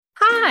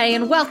Hi,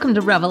 and welcome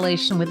to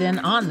Revelation Within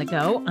on the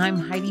Go. I'm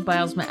Heidi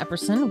Bilesma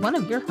Epperson, one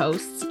of your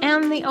hosts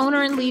and the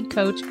owner and lead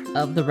coach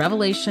of the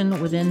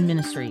Revelation Within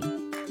Ministry.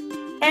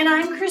 And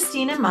I'm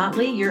Christina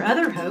Motley, your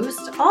other host,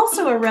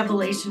 also a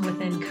Revelation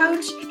Within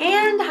coach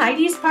and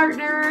Heidi's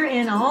partner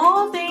in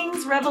all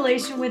things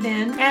Revelation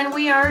Within. And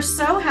we are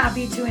so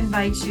happy to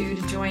invite you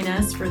to join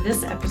us for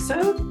this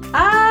episode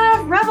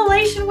of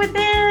Revelation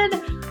Within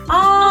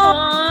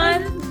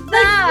on the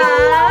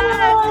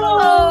Go.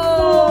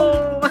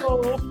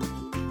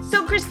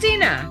 So,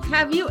 Christina,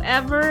 have you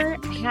ever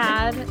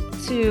had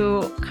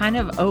to kind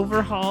of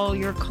overhaul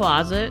your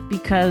closet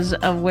because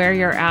of where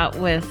you're at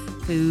with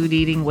food,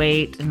 eating,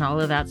 weight, and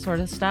all of that sort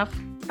of stuff?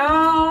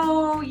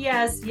 Oh,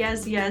 yes.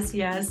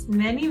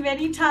 Many,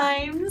 many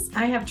times.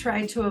 I have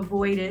tried to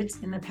avoid it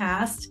in the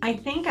past. I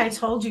think I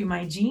told you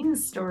my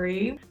jeans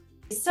story.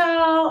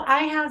 So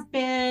I have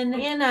been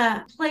in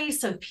a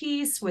place of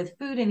peace with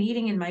food and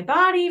eating in my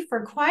body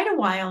for quite a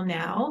while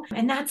now,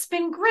 and that's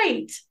been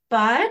great.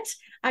 But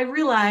I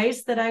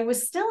realized that I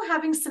was still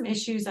having some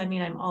issues. I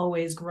mean, I'm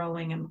always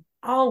growing. I'm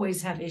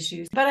always have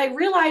issues. But I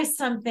realized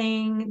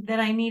something that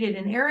I needed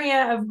an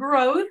area of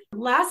growth.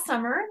 Last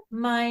summer,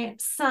 my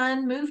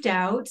son moved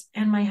out,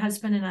 and my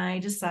husband and I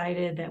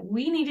decided that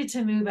we needed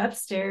to move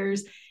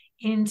upstairs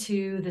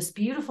into this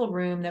beautiful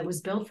room that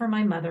was built for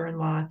my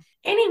mother-in-law.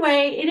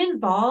 Anyway, it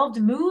involved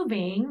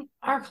moving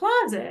our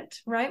closet,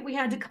 right? We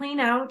had to clean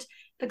out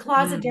the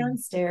closet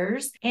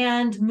downstairs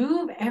and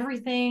move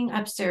everything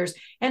upstairs.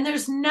 And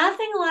there's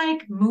nothing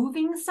like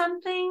moving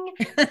something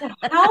to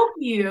help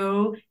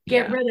you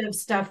get rid of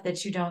stuff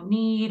that you don't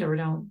need or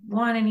don't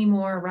want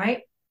anymore,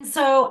 right?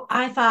 So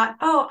I thought,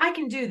 oh, I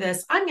can do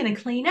this. I'm going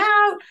to clean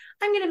out.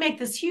 I'm going to make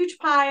this huge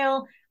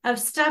pile of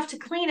stuff to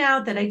clean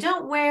out that I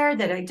don't wear,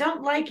 that I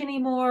don't like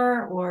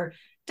anymore, or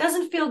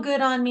doesn't feel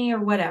good on me or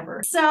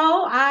whatever.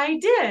 So I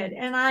did,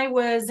 and I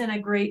was in a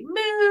great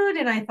mood,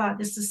 and I thought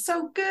this is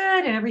so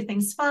good and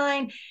everything's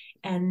fine.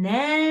 And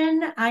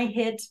then I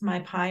hit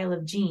my pile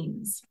of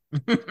jeans.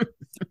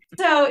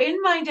 So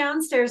in my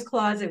downstairs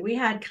closet, we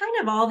had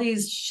kind of all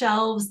these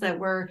shelves that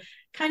were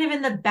kind of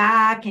in the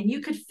back, and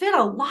you could fit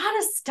a lot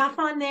of stuff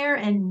on there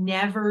and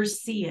never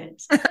see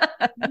it.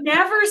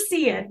 Never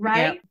see it,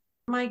 right? Yep.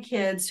 My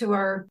kids, who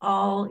are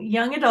all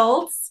young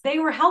adults, they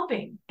were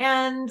helping.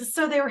 And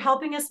so they were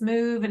helping us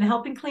move and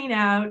helping clean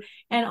out.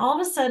 And all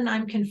of a sudden,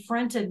 I'm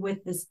confronted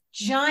with this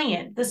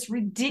giant, this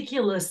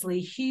ridiculously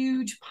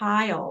huge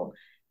pile,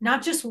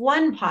 not just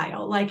one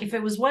pile. Like if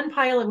it was one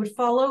pile, it would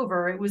fall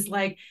over. It was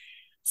like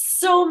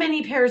so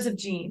many pairs of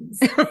jeans.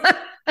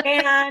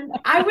 And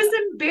I was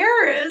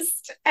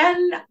embarrassed.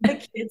 And the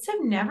kids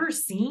have never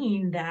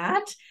seen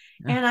that.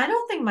 And I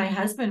don't think my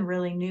husband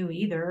really knew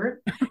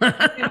either.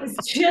 It was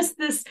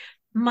just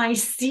my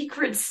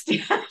secret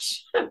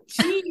stash of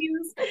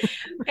jeans.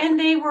 And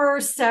they were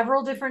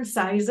several different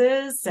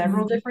sizes,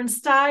 several different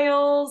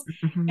styles.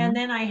 And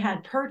then I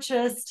had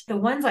purchased the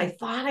ones I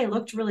thought I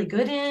looked really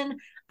good in.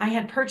 I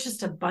had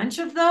purchased a bunch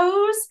of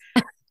those.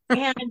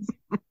 And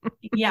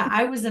yeah,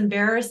 I was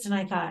embarrassed. And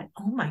I thought,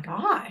 oh my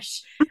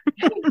gosh,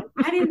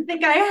 I didn't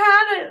think I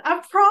had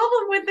a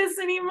problem with this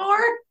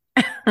anymore.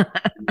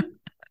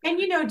 And,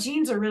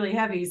 jeans are really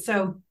heavy.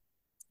 So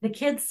the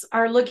kids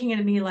are looking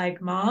at me like,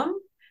 Mom,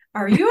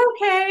 are you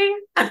okay?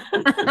 And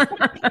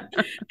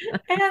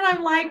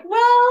I'm like,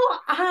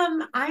 well,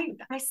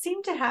 I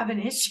seem to have an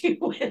issue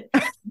with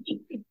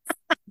jeans.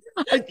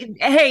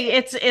 Hey,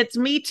 it's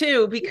me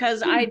too,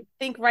 because I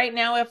think right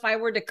now, if I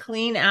were to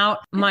clean out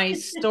my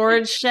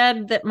storage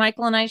shed that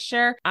Michael and I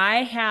share,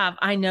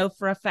 I know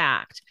for a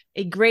fact,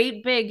 a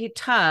great big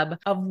tub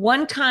of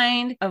one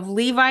kind of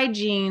Levi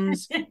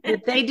jeans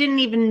that they didn't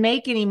even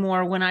make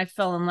anymore when I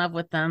fell in love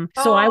with them.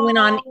 So I went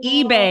on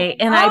eBay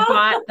and I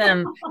bought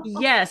them.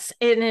 Yes.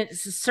 And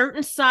it's a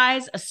certain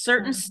size, a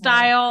certain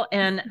style.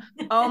 And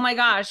oh my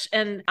gosh.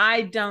 And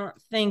I don't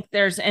think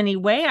there's any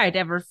way I'd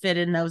ever fit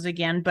in those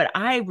again, but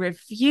I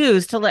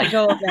refuse to let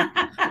go of them.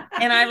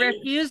 And I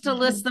refuse to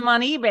list them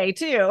on eBay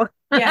too.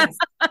 Yes.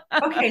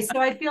 Okay. So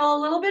I feel a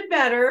little bit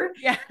better.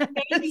 Yes.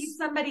 Maybe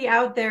somebody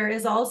out there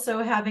is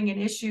also having an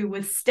issue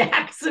with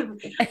stacks of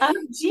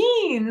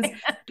jeans.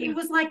 It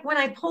was like when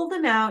I pulled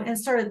them out and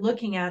started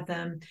looking at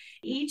them,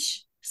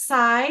 each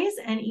size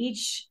and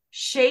each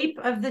shape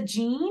of the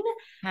jean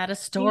had a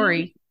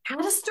story.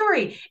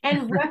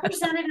 And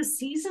represented a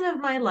season of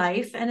my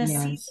life and a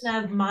season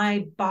of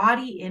my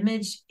body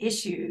image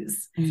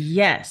issues.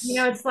 Yes.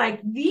 It's like,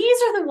 these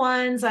are the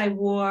ones I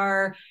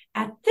wore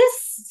at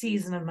this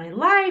season of my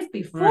life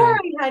before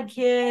I had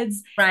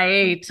kids.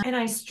 Right. And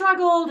I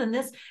struggled, and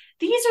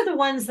these are the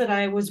ones that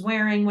I was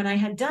wearing when I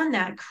had done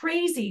that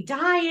crazy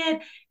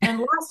diet and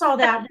lost all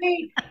that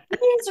weight.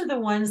 These are the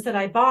ones that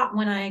I bought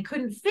when I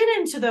couldn't fit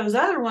into those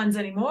other ones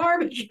anymore,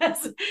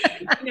 because, and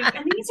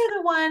these are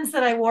the ones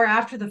that I wore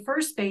after the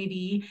first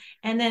baby.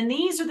 And then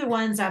these are the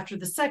ones after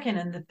the second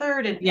and the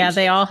third. And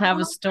they all have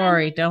a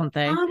story, don't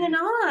they? On and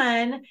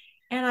on.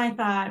 And I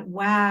thought,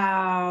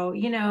 wow,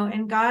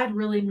 and God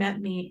really met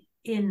me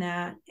in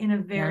that, in a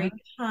very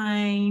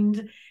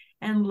kind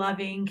and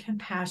loving,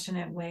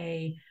 compassionate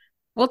way.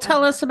 Well,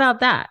 tell us about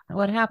that.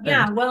 What happened?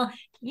 Yeah, well,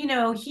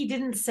 he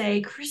didn't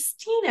say,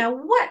 Christina,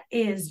 what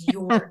is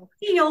your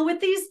deal with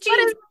these jeans?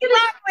 What is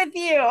wrong with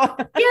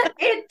you? Get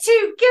it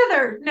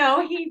together.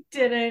 No, he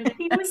didn't.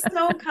 He was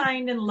so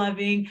kind and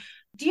loving.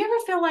 Do you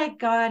ever feel like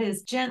God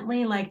is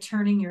gently like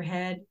turning your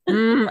head?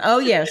 Oh,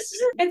 yes.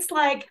 It's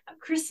like,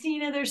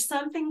 Christina, there's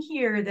something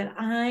here that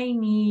I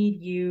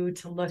need you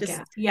to look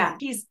at. Yeah.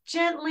 He's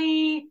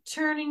gently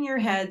turning your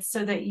head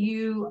so that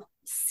you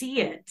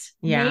see it.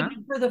 Yeah.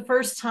 Maybe for the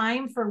first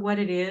time for what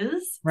it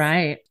is.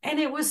 Right. And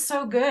it was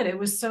so good. It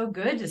was so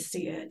good to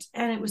see it.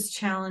 And it was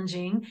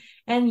challenging.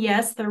 And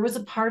yes, there was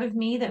a part of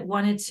me that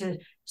wanted to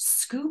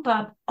scoop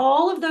up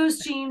all of those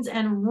jeans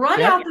and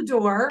run out the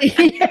door.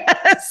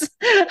 Yes.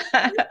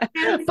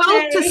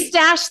 Both to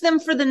stash them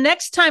for the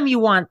next time you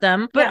want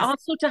them, but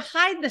also to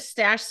hide the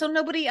stash so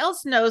nobody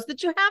else knows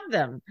that you have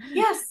them.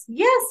 Yes,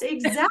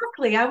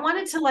 exactly. I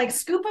wanted to like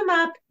scoop them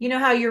up. You know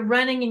how you're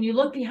running and you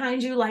look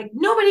behind you like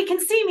nobody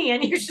can see me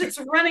and you're just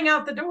running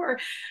out the door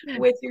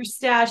with your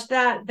stash.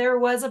 That there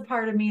was a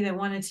part of me that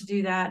wanted to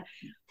do that.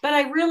 But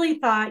I really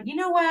thought, you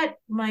know what?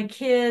 My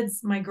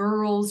kids, my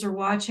girls are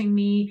watching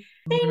me.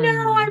 They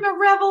know I'm a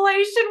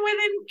revelation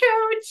within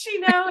coach,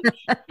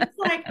 It's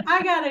like,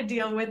 I got to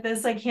deal with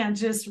this. I can't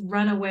just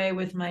run away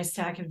with my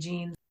stack of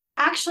jeans.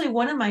 Actually,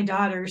 one of my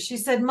daughters, she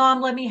said,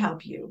 Mom, let me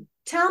help you.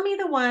 Tell me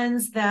the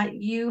ones that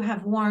you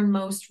have worn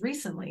most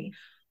recently.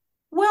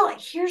 Well,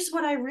 here's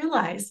what I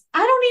realized.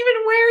 I don't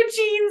even wear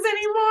jeans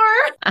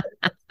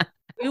anymore.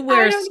 You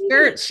wear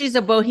skirts. She's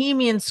a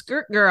bohemian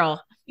skirt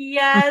girl.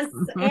 Yes,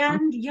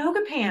 and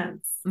yoga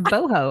pants.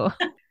 Boho.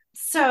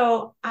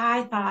 So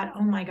I thought,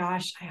 oh my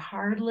gosh, I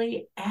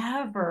hardly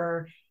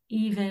ever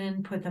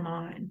even put them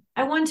on.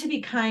 I want to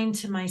be kind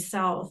to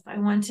myself. I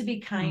want to be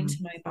kind to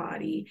my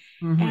body.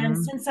 And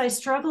since I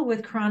struggle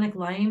with chronic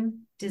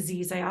Lyme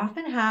disease, I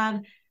often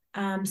have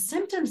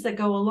symptoms that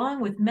go along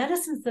with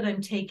medicines that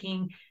I'm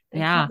taking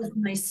that cause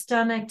my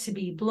stomach to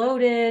be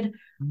bloated,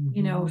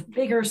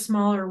 bigger,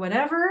 smaller,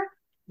 whatever.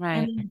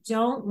 Right. And I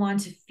don't want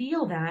to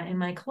feel that in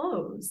my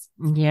clothes.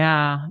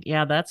 Yeah.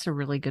 Yeah. That's a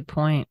really good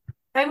point.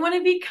 I want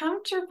to be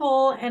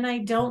comfortable and I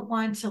don't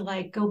want to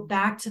like go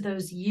back to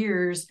those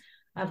years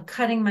of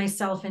cutting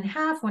myself in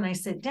half when I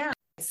sit down.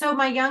 So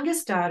my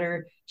youngest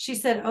daughter, she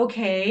said,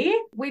 okay,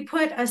 we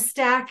put a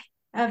stack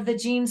of the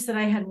jeans that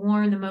I had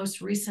worn the most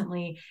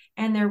recently.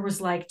 And there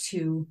was like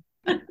two.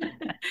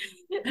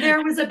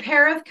 There was a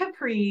pair of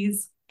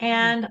capris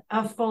and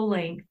a full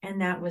length.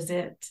 And that was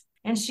it.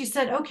 And she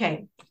said,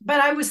 okay,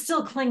 but I was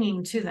still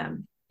clinging to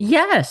them.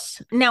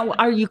 Yes. Now,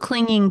 are you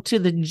clinging to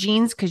the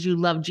jeans because you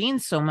love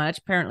jeans so much?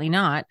 Apparently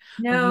not.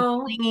 No.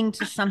 Are you clinging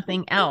to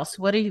something else?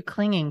 What are you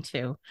clinging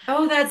to?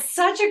 Oh, that's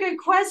such a good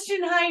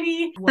question,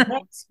 Heidi. What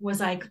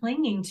was I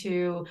clinging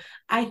to?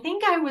 I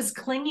think I was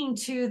clinging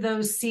to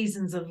those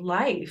seasons of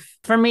life.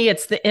 For me,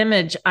 it's the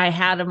image I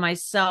had of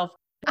myself.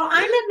 Well,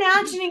 I'm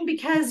imagining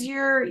because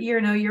you're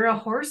a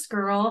horse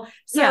girl.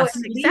 So yes,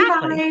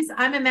 exactly. Levi's,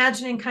 I'm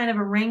imagining kind of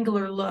a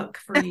Wrangler look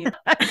for you.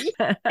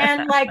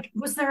 And like,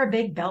 was there a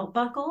big belt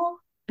buckle?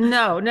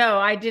 No,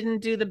 I didn't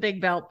do the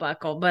big belt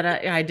buckle, but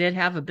I did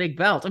have a big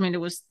belt. I mean, it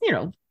was,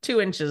 2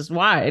 inches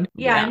wide.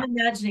 Yeah, I'm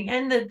imagining.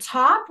 And the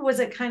top, was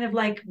it kind of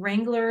like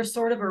Wrangler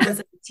sort of, or was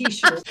it a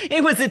t-shirt?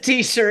 It was a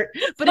t-shirt,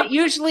 but it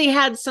usually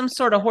had some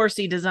sort of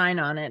horsey design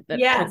on it that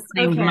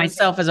named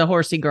myself as a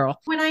horsey girl.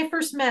 When I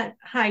first met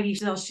Heidi,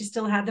 she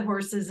still had the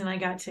horses and I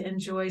got to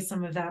enjoy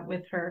some of that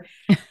with her.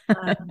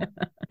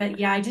 But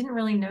yeah, I didn't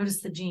really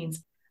notice the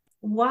jeans.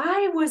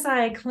 Why was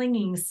I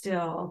clinging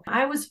still?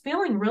 I was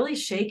feeling really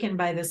shaken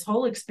by this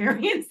whole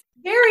experience.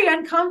 Very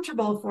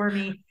uncomfortable for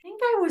me. I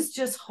think I was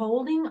just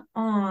holding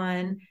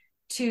on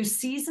to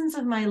seasons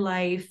of my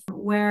life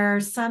where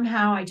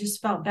somehow I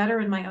just felt better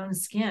in my own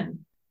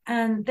skin.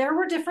 And there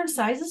were different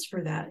sizes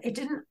for that. It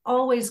didn't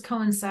always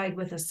coincide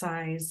with a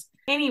size.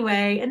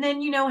 Anyway, and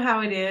then you know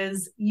how it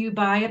is. You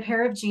buy a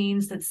pair of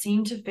jeans that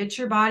seem to fit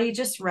your body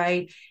just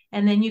right.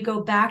 And then you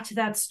go back to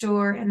that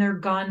store and they're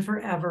gone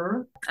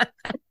forever.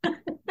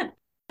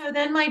 So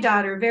then my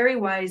daughter, very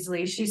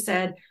wisely, she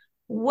said,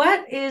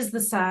 what is the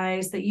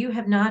size that you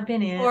have not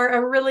been in for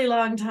a really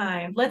long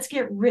time? Let's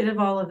get rid of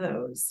all of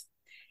those.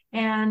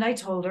 And I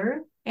told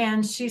her,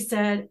 and she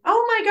said,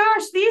 oh my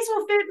gosh, these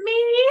will fit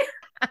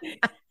me.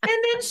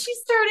 And then she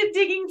started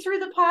digging through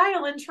the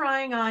pile and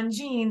trying on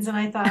jeans. And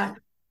I thought,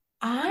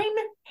 I'm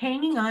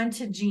hanging on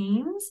to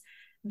jeans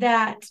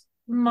that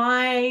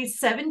my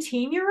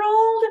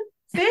 17-year-old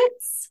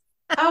fits.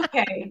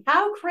 Okay,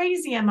 how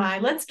crazy am I?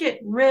 Let's get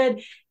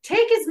rid.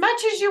 Take as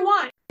much as you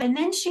want. And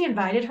then she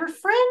invited her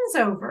friends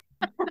over.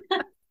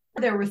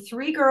 There were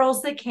 3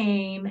 girls that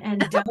came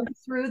and dug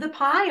through the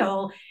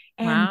pile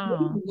and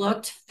they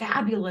looked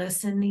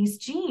fabulous in these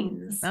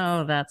jeans.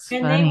 Oh, that's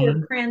funny. And they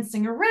were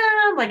prancing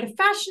around like a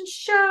fashion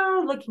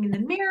show, looking in the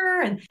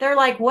mirror. And they're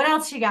like, what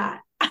else you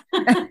got?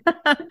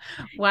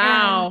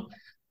 Wow.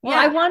 Well,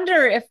 I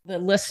wonder if the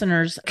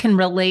listeners can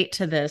relate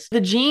to this.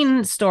 The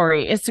jean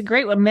story, it's a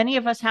great one. Many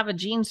of us have a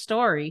jean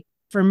story.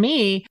 For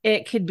me,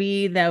 it could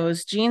be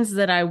those jeans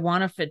that I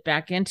want to fit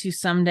back into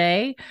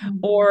someday,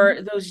 or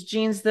those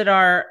jeans that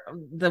are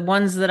the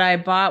ones that I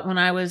bought when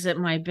I was at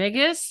my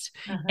biggest,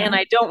 and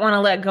I don't want to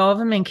let go of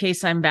them in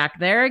case I'm back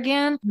there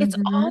again. It's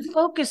all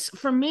focused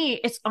for me.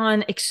 It's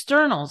on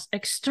externals.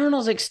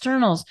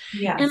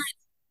 Yes. And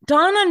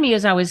dawned on me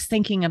as I was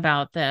thinking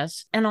about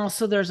this. And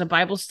also, there's a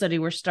Bible study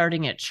we're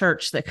starting at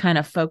church that kind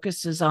of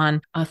focuses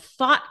on a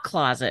thought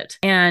closet.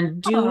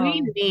 And do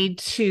we need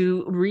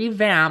to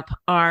revamp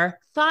our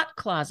thought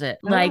closet?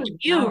 Like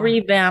you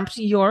revamped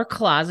your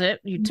closet.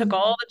 You took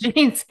all the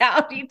jeans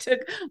out, you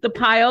took the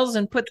piles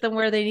and put them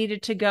where they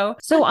needed to go.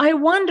 So I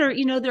wonder,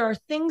 there are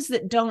things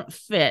that don't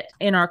fit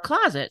in our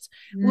closets.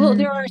 Well,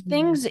 there are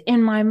things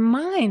in my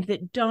mind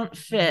that don't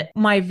fit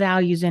my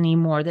values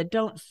anymore, that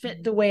don't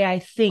fit the way I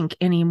think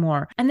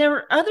anymore. And there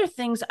are other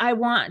things I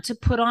want to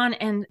put on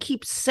and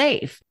keep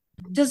safe.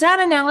 Does that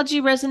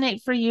analogy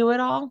resonate for you at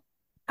all?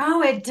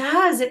 Oh, it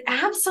does. It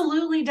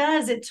absolutely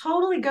does. It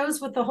totally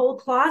goes with the whole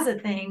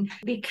closet thing,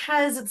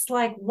 because it's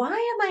like, why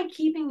am I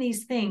keeping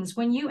these things?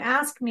 When you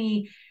ask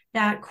me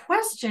that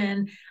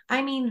question,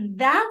 I mean,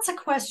 that's a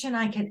question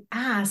I could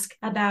ask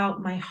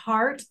about my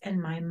heart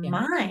and my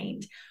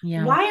mind.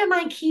 Yeah. Why am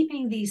I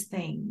keeping these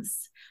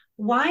things?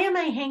 Why am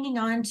I hanging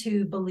on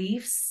to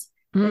beliefs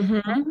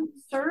that don't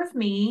serve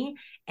me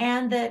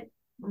and that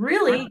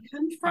really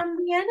come from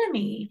the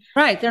enemy?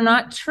 Right. They're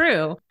not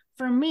true.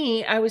 For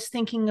me, I was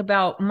thinking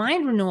about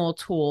mind renewal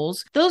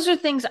tools. Those are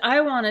things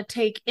I want to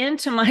take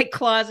into my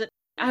closet.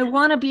 I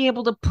want to be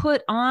able to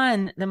put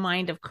on the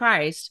mind of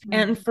Christ.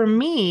 And for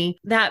me,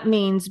 that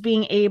means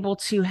being able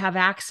to have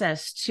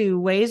access to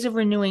ways of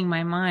renewing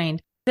my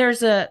mind.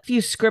 There's a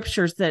few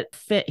scriptures that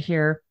fit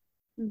here.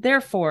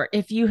 Therefore,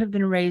 if you have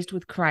been raised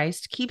with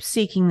Christ, keep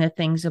seeking the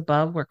things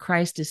above where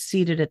Christ is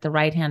seated at the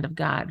right hand of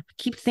God.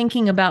 Keep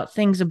thinking about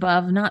things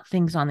above, not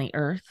things on the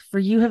earth, for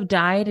you have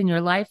died and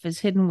your life is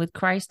hidden with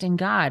Christ in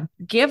God.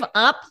 Give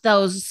up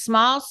those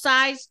small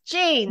size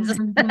jeans.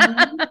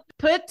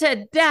 Put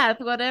to death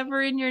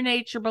whatever in your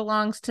nature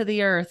belongs to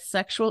the earth: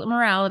 sexual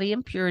immorality,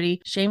 impurity,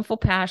 shameful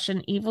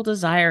passion, evil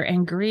desire,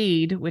 and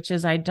greed, which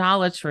is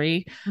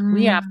idolatry.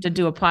 We have to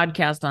do a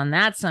podcast on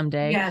that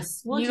someday.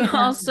 Yes. You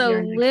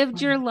also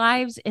lived your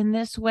lives in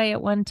this way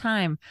at one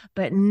time,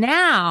 but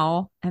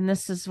now, and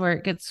this is where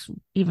it gets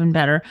even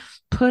better,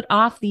 put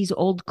off these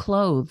old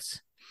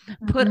clothes.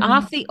 Put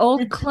off the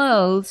old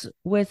clothes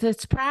with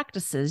its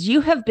practices. You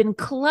have been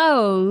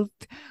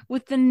clothed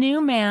with the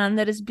new man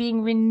that is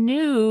being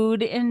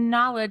renewed in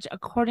knowledge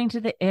according to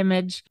the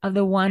image of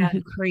the one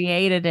who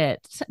created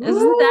it. Isn't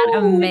that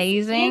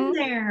amazing? In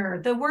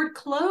there. The word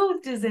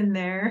clothed is in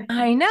there.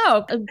 I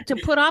know. To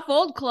put off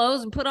old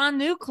clothes and put on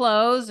new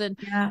clothes. And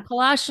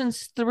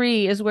Colossians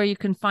 3 is where you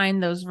can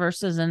find those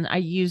verses. And I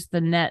use the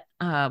Net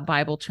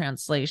Bible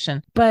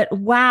translation. But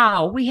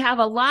wow, we have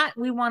a lot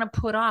we want to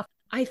put off.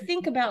 I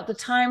think about the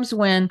times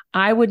when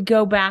I would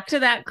go back to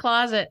that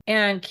closet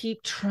and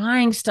keep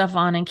trying stuff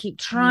on and keep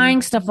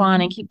trying stuff on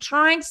and keep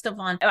trying stuff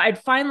on. I'd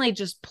finally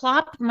just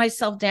plop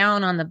myself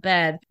down on the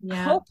bed,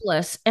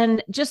 hopeless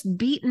and just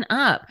beaten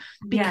up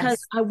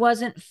because I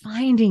wasn't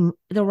finding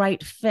the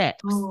right fit.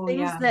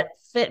 Things that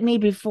fit me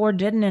before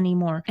didn't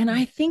anymore. And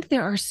I think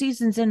there are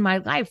seasons in my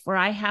life where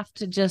I have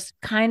to just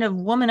kind of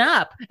woman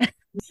up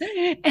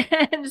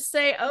and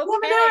say,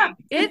 okay,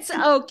 it's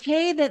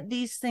okay that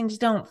these things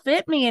don't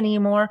fit me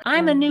anymore.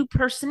 I'm a new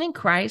person in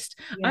Christ.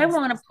 I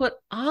want to put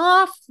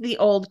off the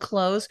old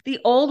clothes, the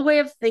old way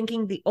of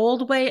thinking, the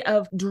old way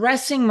of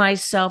dressing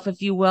myself,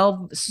 if you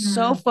will,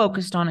 so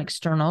focused on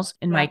externals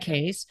in my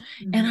case.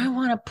 And I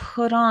want to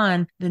put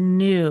on the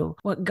new,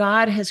 what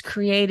God has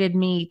created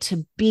me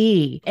to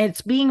be.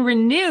 It's being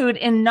renewed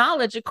in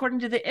knowledge according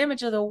to the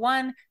image of the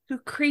one who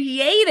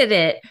created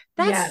it.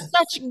 That's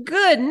such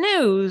good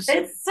news.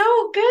 It's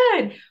so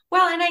good.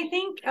 Well, and I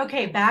think,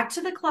 okay, back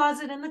to the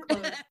closet and the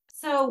clothes.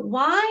 So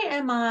why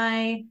am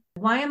I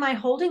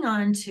holding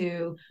on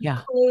to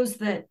clothes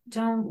that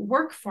don't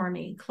work for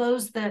me,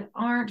 clothes that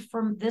aren't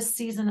from this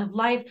season of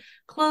life,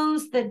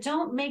 clothes that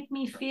don't make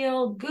me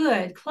feel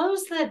good,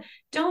 clothes that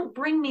don't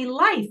bring me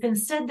life.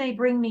 Instead, they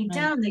bring me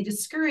down. They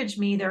discourage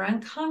me. They're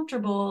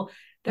uncomfortable.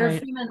 They're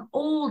from an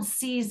old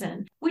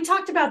season. We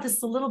talked about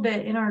this a little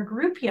bit in our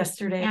group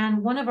yesterday,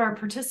 and one of our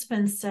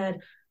participants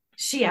said,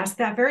 she asked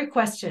that very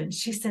question.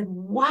 She said,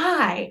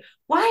 why?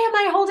 Why am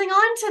I holding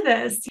on to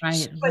this?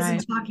 She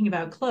wasn't talking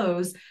about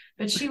clothes,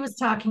 but she was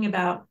talking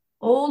about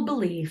old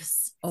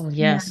beliefs.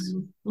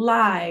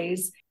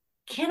 Lies.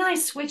 Can I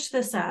switch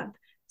this up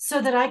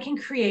so that I can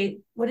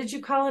create, what did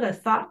you call it? A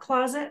thought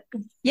closet?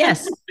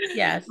 Yes.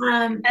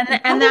 And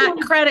that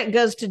credit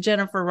goes to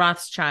Jennifer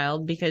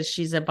Rothschild because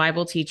she's a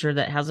Bible teacher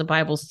that has a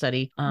Bible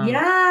study.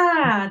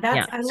 I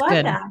love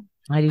good. that.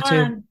 I do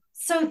too.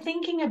 So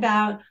thinking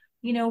about,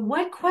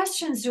 what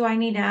questions do I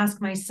need to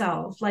ask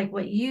myself? Like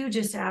what you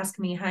just asked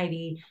me,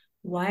 Heidi.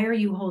 Why are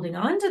you holding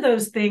on to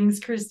those things,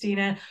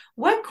 Christina?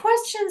 What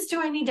questions do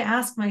I need to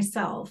ask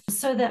myself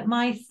so that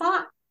my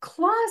thought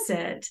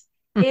closet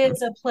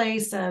is a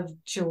place of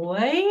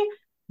joy,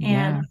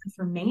 and Yeah.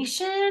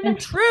 affirmation And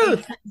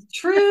truth. and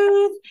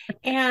truth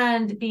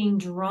and being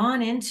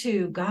drawn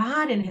into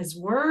God and his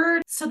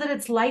word so that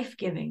it's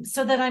life-giving,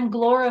 so that I'm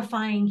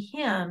glorifying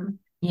him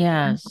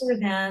Yes. rather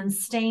than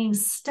staying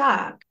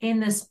stuck in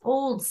this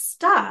old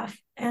stuff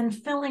and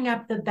filling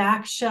up the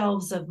back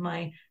shelves of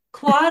my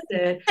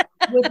closet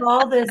with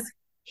all this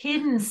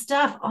hidden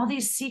stuff, all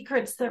these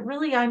secrets that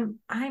really I'm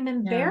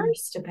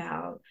embarrassed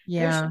about.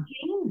 There's Yeah.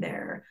 shame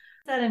there.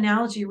 That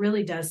analogy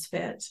really does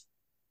fit.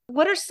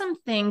 What are some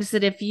things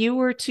that if you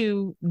were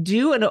to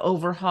do an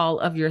overhaul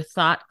of your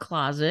thought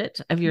closet,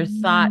 of your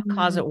thought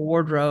closet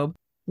wardrobe,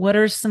 what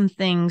are some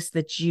things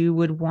that you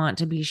would want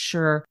to be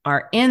sure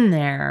are in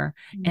there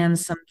and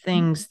some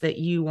things that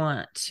you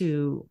want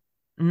to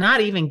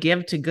not even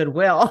give to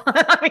Goodwill?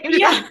 I mean,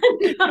 Yeah.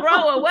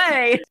 throw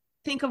away.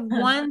 Think of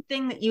one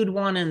thing that you'd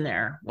want in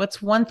there.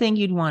 What's one thing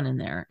you'd want in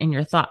there in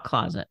your thought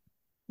closet?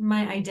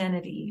 My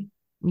identity.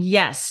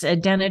 Yes,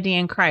 identity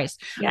in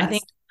Christ. Yes. I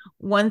think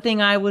one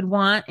thing I would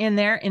want in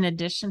there, in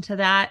addition to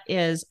that,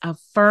 is a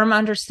firm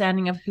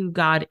understanding of who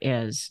God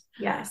is.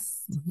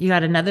 Yes. You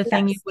got another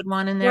thing you would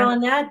want in there? Well,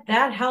 and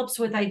that helps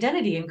with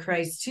identity in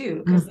Christ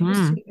too, because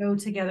those two go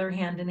together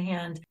hand in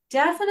hand.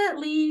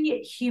 Definitely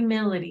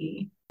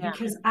humility,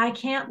 because I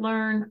can't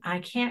learn, I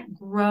can't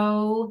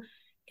grow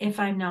if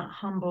I'm not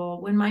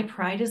humble. When my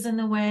pride is in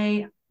the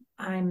way,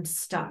 I'm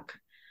stuck.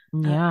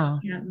 Yeah. I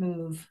can't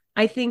move.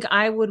 I think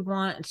I would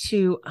want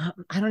to,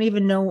 I don't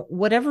even know,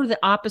 whatever the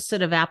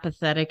opposite of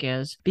apathetic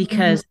is,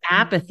 because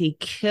apathy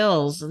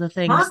kills the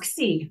things.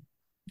 Moxie.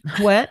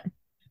 What?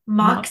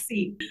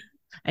 Moxie.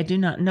 I do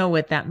not know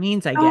what that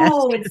means, I guess.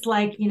 Oh, it's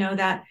like,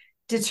 that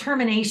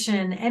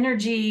determination,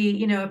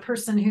 energy, a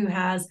person who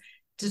has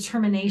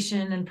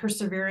determination and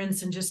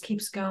perseverance and just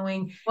keeps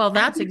going. Well,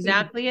 that's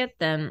exactly it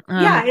then.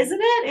 Yeah,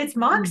 isn't it? It's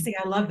moxie.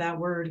 I love that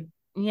word.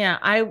 Yeah,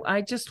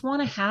 I just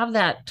want to have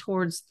that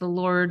towards the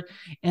Lord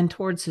and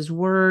towards his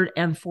word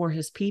and for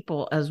his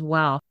people as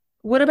well.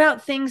 What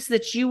about things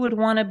that you would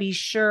want to be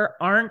sure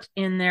aren't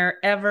in there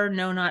ever?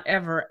 No, not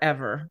ever,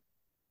 ever.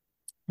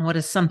 What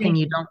is something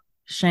you don't?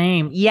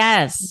 Shame.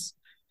 Yes.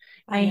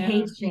 I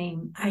hate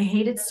shame. I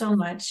hate it so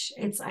much.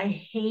 I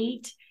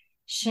hate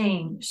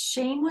shame.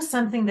 Shame was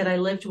something that I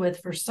lived with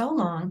for so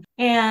long,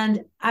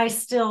 and I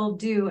still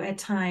do at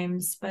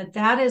times, but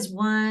that is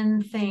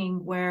one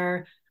thing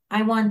where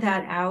I want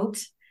that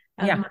out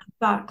of my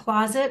thought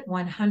closet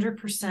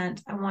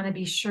 100%. I want to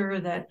be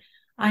sure that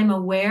I'm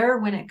aware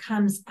when it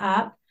comes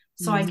up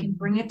so I can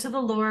bring it to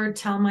the Lord,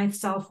 tell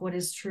myself what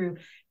is true.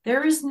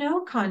 There is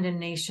no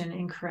condemnation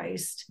in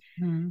Christ.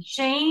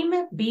 Shame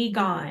be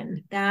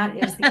gone. That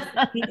is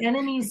the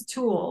enemy's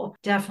tool.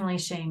 Definitely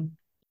shame.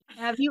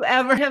 Have you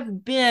ever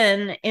have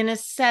been in a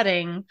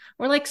setting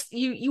where like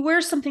you wear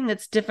something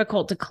that's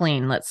difficult to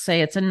clean? Let's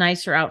say it's a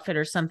nicer outfit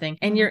or something,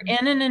 and you're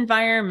in an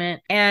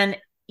environment and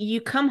you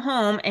come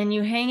home and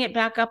you hang it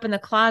back up in the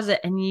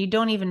closet and you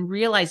don't even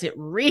realize it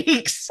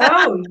reeks.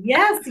 Oh,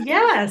 yes,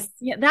 yes.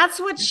 Yeah, that's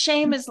what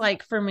shame is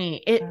like for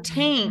me. It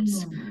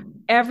taints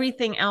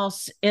everything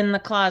else in the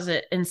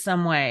closet in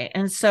some way.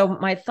 And so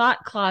my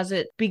thought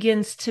closet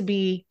begins to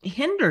be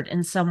hindered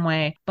in some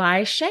way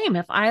by shame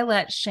if I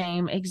let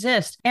shame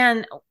exist.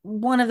 And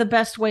one of the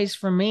best ways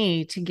for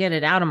me to get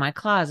it out of my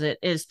closet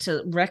is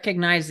to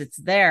recognize it's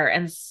there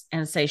and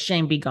say,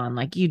 shame be gone,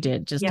 like you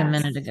did just a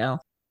minute ago.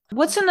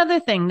 What's another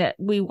thing that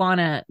we want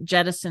to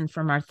jettison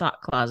from our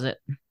thought closet?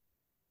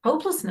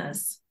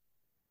 Hopelessness.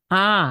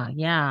 Ah,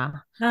 yeah.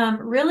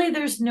 Really,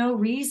 there's no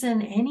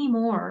reason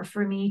anymore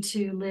for me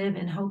to live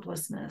in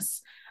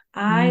hopelessness.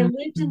 I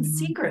lived in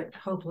secret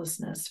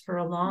hopelessness for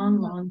a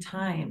long, long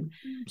time.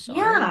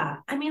 Yeah.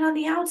 I mean, on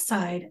the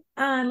outside,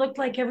 I looked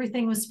like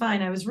everything was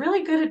fine. I was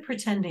really good at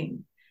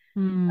pretending.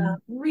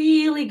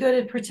 Really good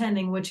at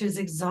pretending, which is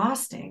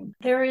exhausting.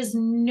 There is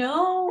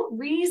no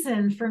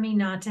reason for me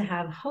not to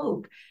have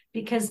hope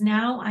because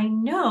now I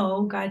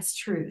know God's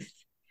truth.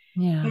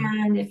 Yeah.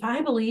 And if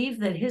I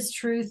believe that his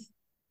truth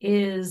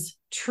is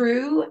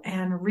true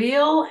and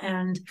real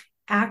and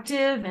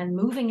active and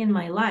moving in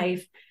my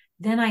life,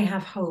 then I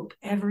have hope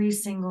every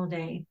single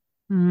day.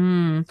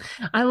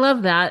 I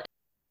love that.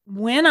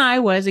 When I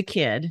was a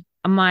kid,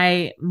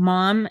 my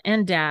mom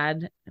and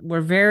dad were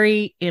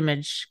very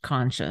image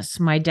conscious.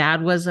 My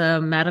dad was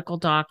a medical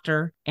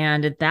doctor,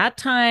 and at that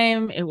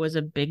time, it was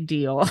a big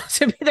deal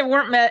to me. There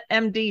weren't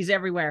MDs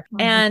everywhere.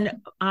 And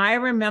I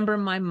remember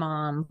my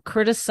mom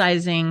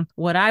criticizing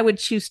what I would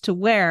choose to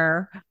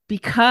wear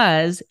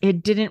because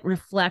it didn't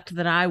reflect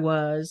that I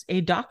was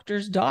a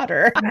doctor's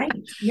daughter. Right.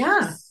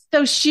 Yeah.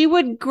 So she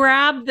would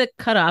grab the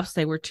cutoffs.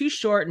 They were too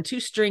short and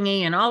too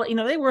stringy and all,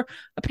 they were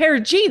a pair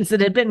of jeans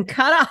that had been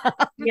cut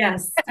off.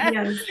 Yes.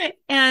 Yes.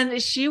 And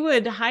she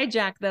would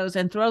hijack those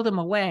and throw them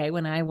away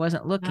when I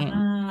wasn't looking.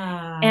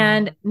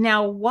 And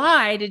now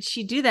why did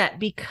she do that?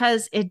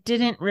 Because it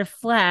didn't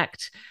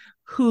reflect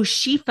who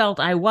she felt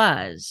I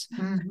was.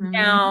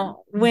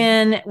 Now,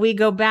 when we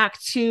go back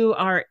to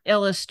our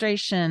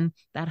illustration,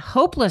 that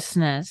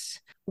hopelessness,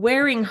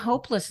 wearing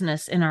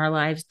hopelessness in our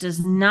lives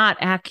does not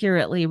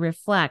accurately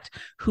reflect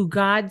who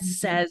God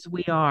says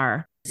we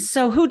are.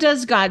 So who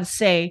does God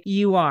say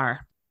you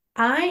are?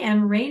 I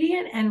am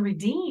radiant and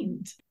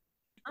redeemed.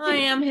 I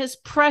am his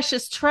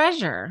precious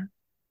treasure.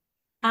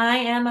 I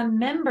am a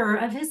member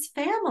of his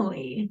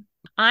family.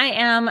 I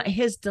am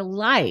his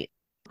delight.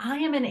 I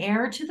am an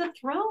heir to the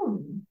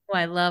throne. Oh,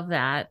 I love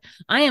that.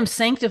 I am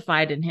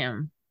sanctified in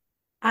him.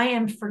 I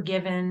am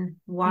forgiven,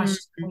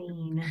 washed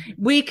clean.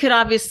 We could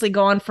obviously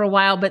go on for a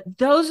while, but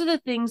those are the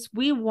things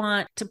we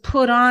want to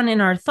put on in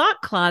our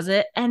thought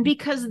closet. And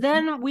because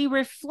then we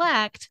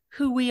reflect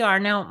who we are.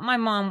 Now, my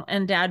mom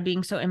and dad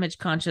being so image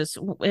conscious,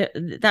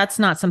 that's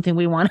not something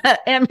we want to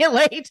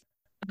emulate.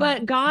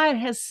 But God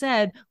has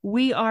said,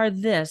 we are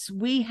this.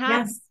 We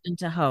have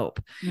into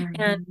hope,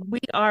 and we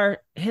are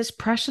his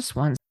precious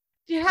ones.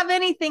 Do you have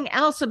anything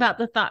else about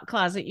the thought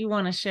closet you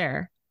want to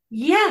share?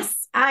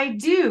 Yes, I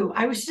do.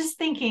 I was just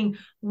thinking,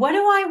 what do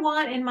I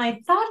want in my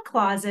thought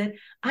closet?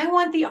 I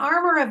want the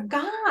armor of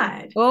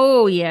God.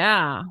 Oh,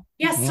 yeah.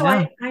 Yes, yeah. So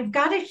I've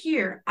got it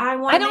here. I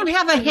don't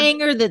have a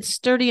hanger that's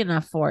sturdy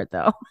enough for it,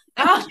 though.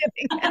 Oh.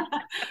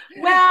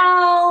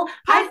 Well,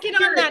 I get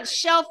on that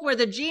shelf where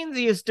the jeans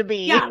used to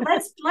be. Yeah,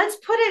 let's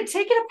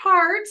take it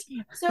apart.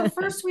 So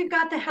first we've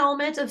got the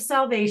helmet of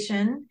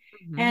salvation.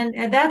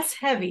 And that's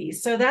heavy.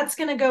 So that's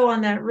going to go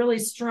on that really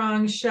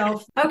strong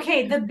shelf.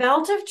 Okay, the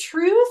belt of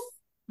truth.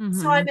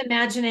 So I'm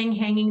imagining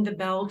hanging the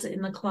belt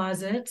in the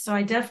closet. So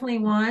I definitely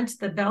want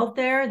the belt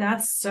there.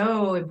 That's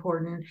so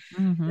important.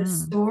 The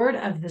sword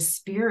of the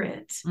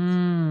Spirit.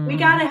 We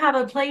got to have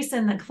a place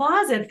in the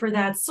closet for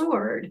that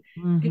sword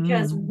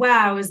because,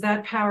 wow, is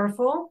that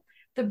powerful?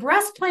 The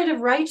breastplate of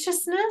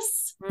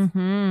righteousness.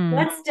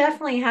 Let's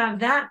definitely have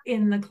that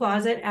in the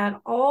closet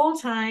at all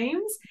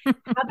times. How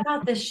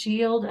about the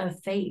shield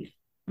of faith?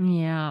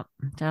 Yeah,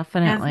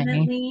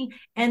 definitely.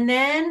 And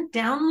then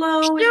down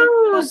low,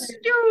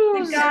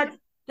 we've got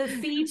the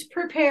feet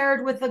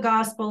prepared with the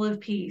gospel of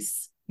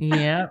peace.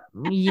 Yep.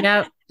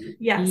 Yes.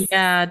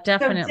 Yeah,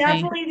 definitely. So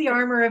definitely the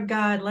armor of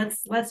God.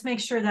 Let's make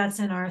sure that's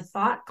in our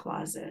thought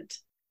closet.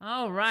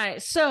 All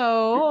right.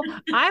 So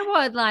I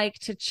would like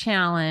to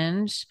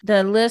challenge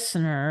the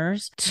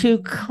listeners to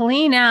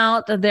clean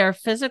out their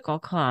physical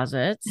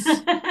closets,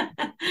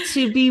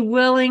 to be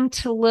willing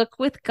to look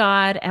with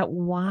God at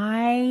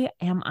why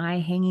am I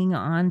hanging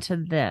on to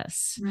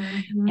this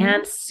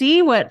and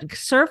see what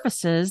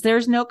surfaces.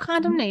 There's no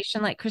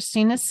condemnation, like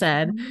Christina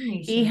said.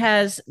 He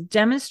has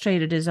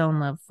demonstrated his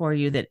own love for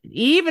you, that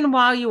even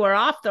while you were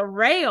off the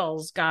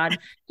rails, God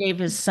gave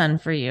his son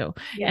for you.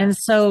 And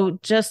so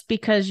just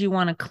because you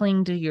want to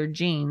cling to your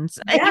jeans,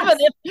 even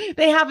if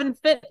they haven't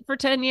fit for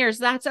 10 years,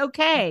 that's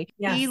okay.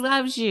 He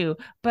loves you,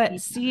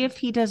 but see if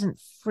he doesn't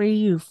free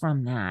you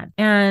from that.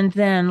 And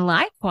then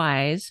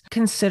likewise,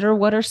 consider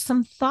what are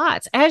some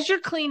thoughts as you're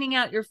cleaning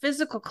out your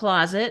physical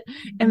closet.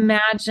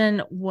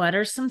 Imagine what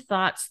are some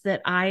thoughts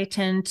that I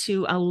tend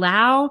to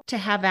allow to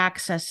have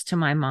access to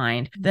my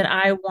mind that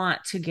I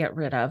want to get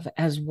rid of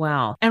as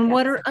well. And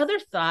what are other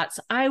thoughts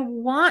I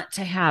want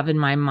to have in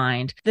my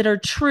mind that are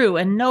true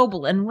and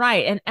noble and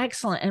right and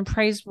excellent and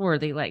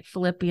praiseworthy, like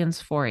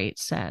Philippians 4:8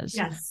 says.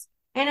 Yes.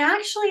 And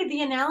actually,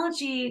 the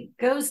analogy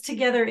goes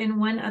together in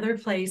one other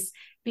place,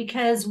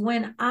 because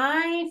when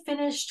I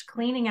finished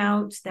cleaning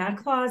out that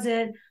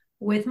closet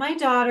with my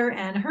daughter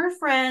and her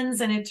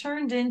friends, and it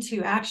turned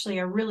into actually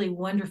a really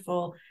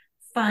wonderful,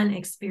 fun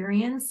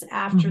experience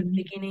after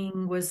the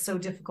beginning was so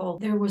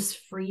difficult, there was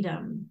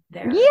freedom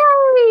there.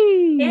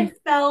 Yay! It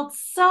felt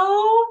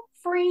so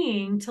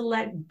freeing to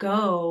let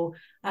go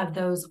of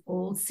those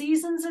old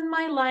seasons in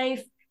my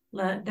life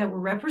that were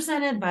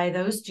represented by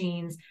those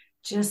jeans.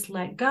 Just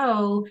let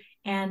go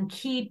and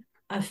keep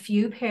a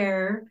few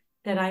pair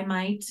that I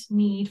might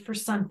need for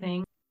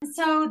something.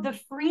 So the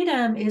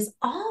freedom is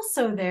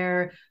also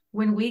there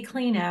when we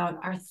clean out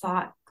our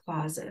thought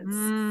closets.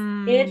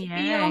 It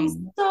feels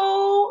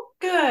so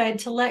good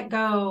to let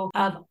go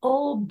of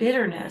old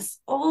bitterness,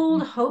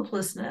 old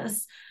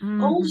hopelessness,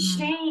 old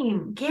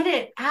shame. Get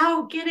it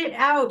out.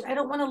 I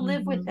don't want to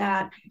live with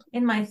that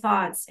in my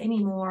thoughts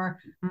anymore.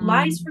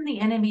 Lies from the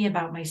enemy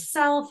about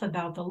myself,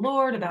 about the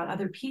Lord, about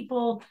other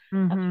people,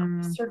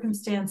 about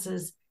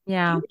circumstances.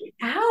 Get it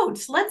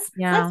out. Let's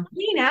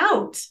clean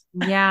out.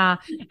 Yeah.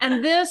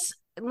 And this,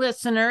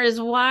 listener, is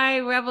why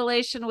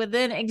Revelation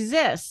Within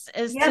exists,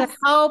 is to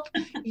help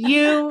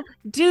you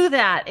do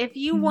that. If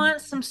you want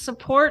some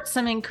support,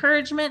 some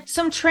encouragement,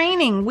 some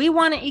training, we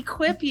want to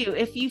equip you.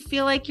 If you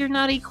feel like you're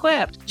not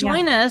equipped,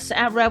 join us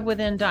at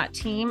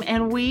revwithin.team,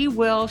 and we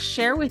will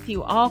share with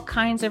you all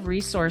kinds of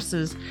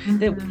resources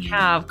that we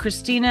have.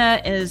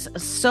 Christina is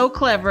so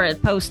clever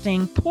at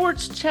posting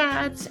porch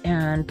chats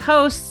and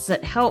posts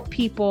that help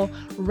people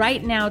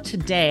right now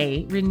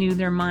today renew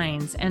their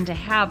minds and to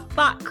have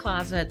thought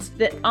closets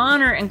that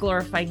honor and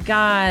glorify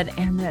God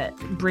and that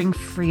bring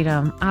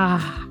freedom.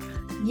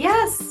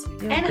 Yes.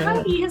 And good.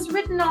 Heidi has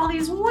written all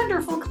these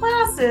wonderful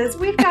classes.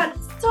 We've got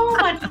so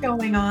much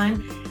going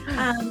on.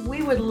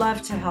 We would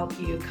love to help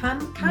you.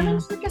 Come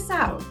and check us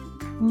out.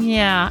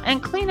 Yeah,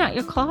 and clean out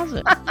your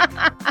closet.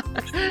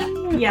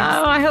 Yes.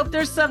 Oh, I hope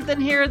there's something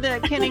here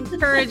that can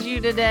encourage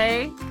you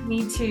today.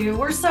 Me too.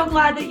 We're so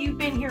glad that you've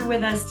been here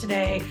with us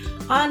today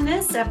on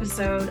this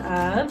episode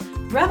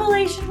of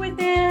Revelation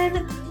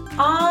Within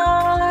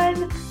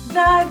on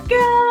the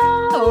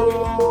Go.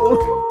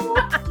 Oh.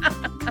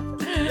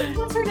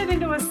 We'll turn it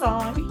into a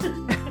song.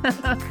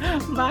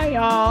 Bye,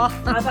 y'all.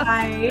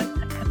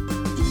 Bye-bye.